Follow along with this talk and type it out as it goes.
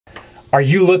Are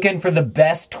you looking for the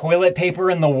best toilet paper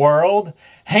in the world?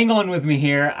 Hang on with me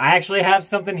here. I actually have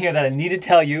something here that I need to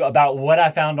tell you about what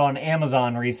I found on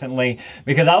Amazon recently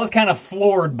because I was kind of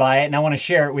floored by it and I want to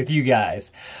share it with you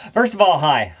guys. First of all,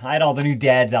 hi to all the new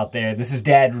dads out there. This is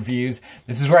Dad Reviews.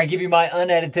 This is where I give you my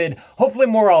unedited, hopefully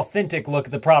more authentic look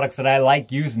at the products that I like,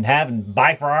 use, and have and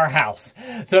buy for our house.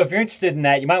 So if you're interested in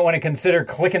that, you might want to consider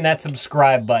clicking that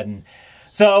subscribe button.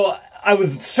 So I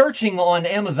was searching on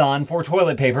Amazon for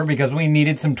toilet paper because we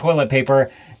needed some toilet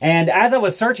paper. And as I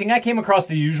was searching, I came across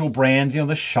the usual brands, you know,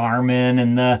 the Charmin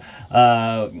and the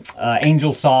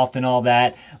Angel Soft and all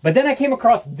that. But then I came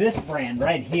across this brand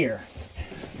right here.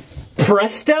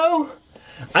 Presto?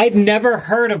 I'd never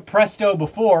heard of Presto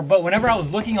before, but whenever I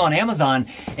was looking on Amazon,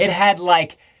 it had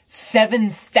like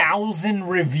 7,000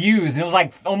 reviews. And it was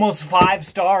like almost 5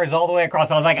 stars all the way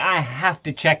across. I was like, I have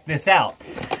to check this out.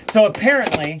 So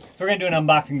apparently, we're gonna do an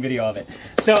unboxing video of it.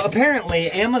 So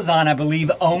apparently Amazon, I believe,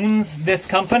 owns this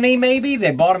company maybe.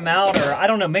 They bought them out, or I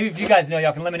don't know, maybe if you guys know,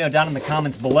 y'all can let me know down in the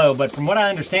comments below. But from what I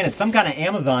understand, it's some kind of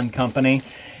Amazon company.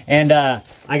 And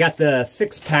I got the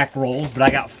 6-pack rolls, but I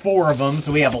got 4 of them,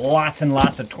 so we have lots and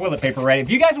lots of toilet paper ready. If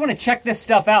you guys want to check this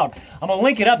stuff out, I'm going to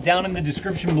link it up down in the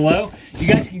description below. You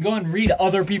guys can go and read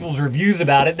other people's reviews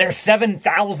about it. There's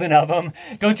 7,000 of them.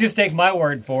 Don't just take my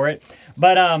word for it.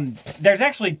 But there's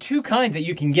actually 2 kinds that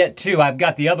you can get too. I've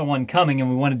got the other one coming, and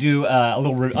we want to do a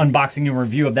little unboxing and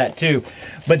review of that too.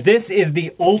 But this is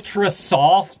the ultra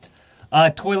soft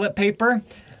toilet paper.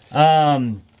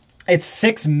 It's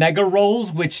 6 mega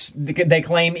rolls, which they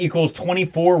claim equals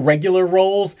 24 regular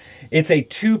rolls. It's a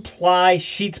 2-ply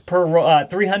sheets per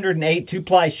 308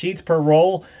 2-ply sheets per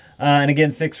roll. And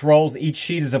again, 6 rolls. Each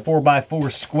sheet is a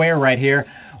 4x4 square right here.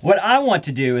 What I want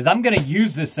to do is I'm going to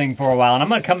use this thing for a while, and I'm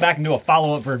going to come back and do a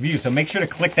follow-up review. So make sure to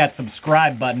click that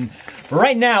subscribe button. But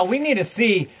right now, we need to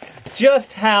see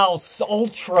just how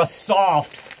ultra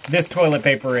soft this toilet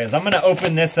paper is. I'm going to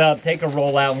open this up, take a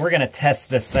roll out, and we're going to test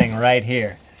this thing right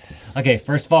here. Okay,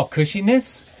 first of all,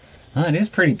 cushiness. Oh, it is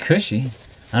pretty cushy.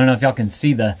 I don't know if y'all can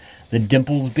see the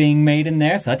dimples being made in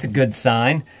there, so that's a good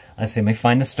sign. Let's see, let me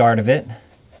find the start of it.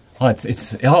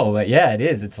 Oh, yeah, it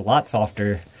is. It's a lot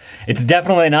softer. It's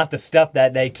definitely not the stuff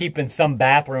that they keep in some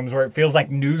bathrooms where it feels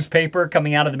like newspaper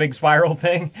coming out of the big spiral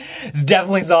thing. It's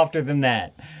definitely softer than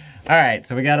that. All right,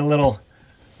 so we got a little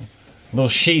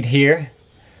sheet here.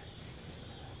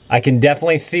 I can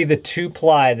definitely see the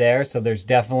 2-ply there, so there's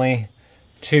definitely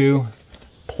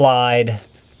 2-plied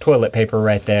toilet paper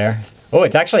right there. Oh,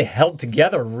 it's actually held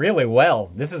together really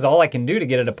well. This is all I can do to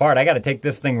get it apart. I got to take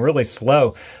this thing really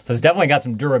slow. So it's definitely got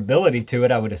some durability to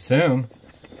it, I would assume.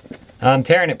 I'm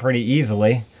tearing it pretty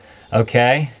easily.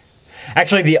 Okay.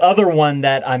 Actually, the other one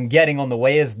that I'm getting on the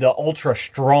way is the Ultra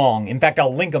Strong. In fact,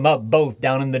 I'll link them up both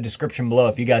down in the description below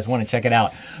if you guys want to check it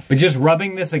out. But just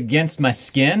rubbing this against my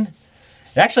skin,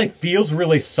 it actually feels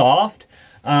really soft.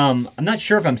 I'm not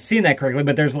sure if I'm seeing that correctly,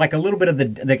 but there's like a little bit of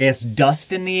the, I guess,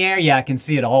 dust in the air. Yeah, I can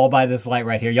see it all by this light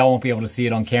right here. Y'all won't be able to see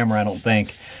it on camera, I don't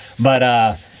think.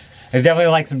 But there's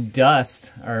definitely like some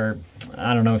dust, or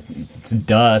I don't know if it's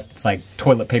dust. It's like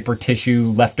toilet paper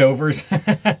tissue leftovers.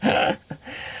 But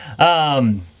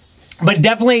it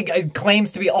definitely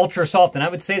claims to be ultra soft, and I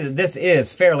would say that this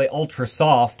is fairly ultra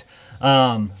soft.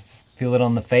 Feel it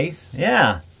on the face?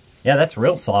 Yeah, that's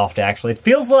real soft actually. It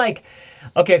feels like,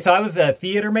 okay, so I was a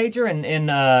theater major in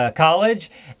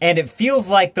college, and it feels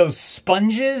like those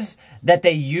sponges that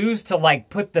they use to like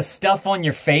put the stuff on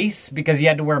your face because you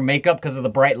had to wear makeup because of the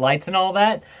bright lights and all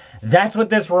that. That's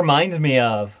what this reminds me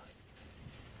of.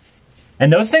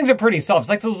 And those things are pretty soft. It's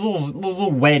like those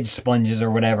little wedge sponges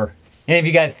or whatever. Any of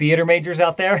you guys theater majors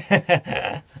out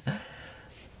there?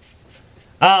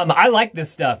 I like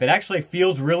this stuff. It actually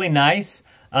feels really nice.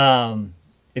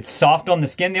 It's soft on the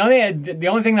skin. The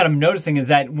only thing that I'm noticing is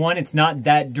that, 1, it's not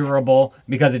that durable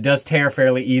because it does tear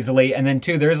fairly easily. And then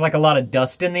 2, there's like a lot of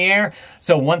dust in the air.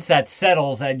 So once that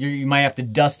settles, you might have to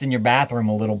dust in your bathroom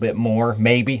a little bit more,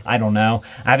 maybe. I don't know.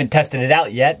 I haven't tested it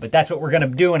out yet, but that's what we're going to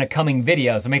do in a coming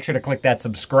video. So make sure to click that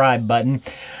subscribe button.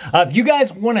 If you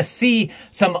guys want to see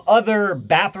some other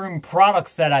bathroom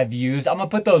products that I've used, I'm going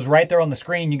to put those right there on the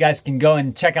screen. You guys can go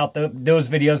and check out those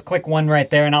videos. Click one right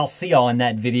there, and I'll see y'all in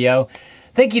that video.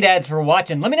 Thank you, dads, for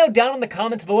watching. Let me know down in the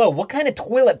comments below, what kind of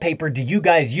toilet paper do you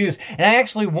guys use? And I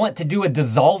actually want to do a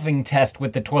dissolving test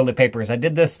with the toilet papers. I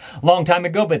did this a long time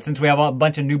ago, but since we have a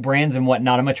bunch of new brands and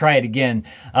whatnot, I'm going to try it again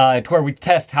to where we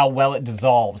test how well it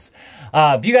dissolves.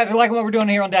 If you guys are liking what we're doing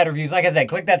here on Dad Reviews, like I said,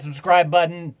 click that subscribe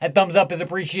button. That thumbs up is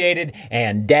appreciated.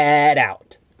 And Dad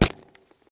out.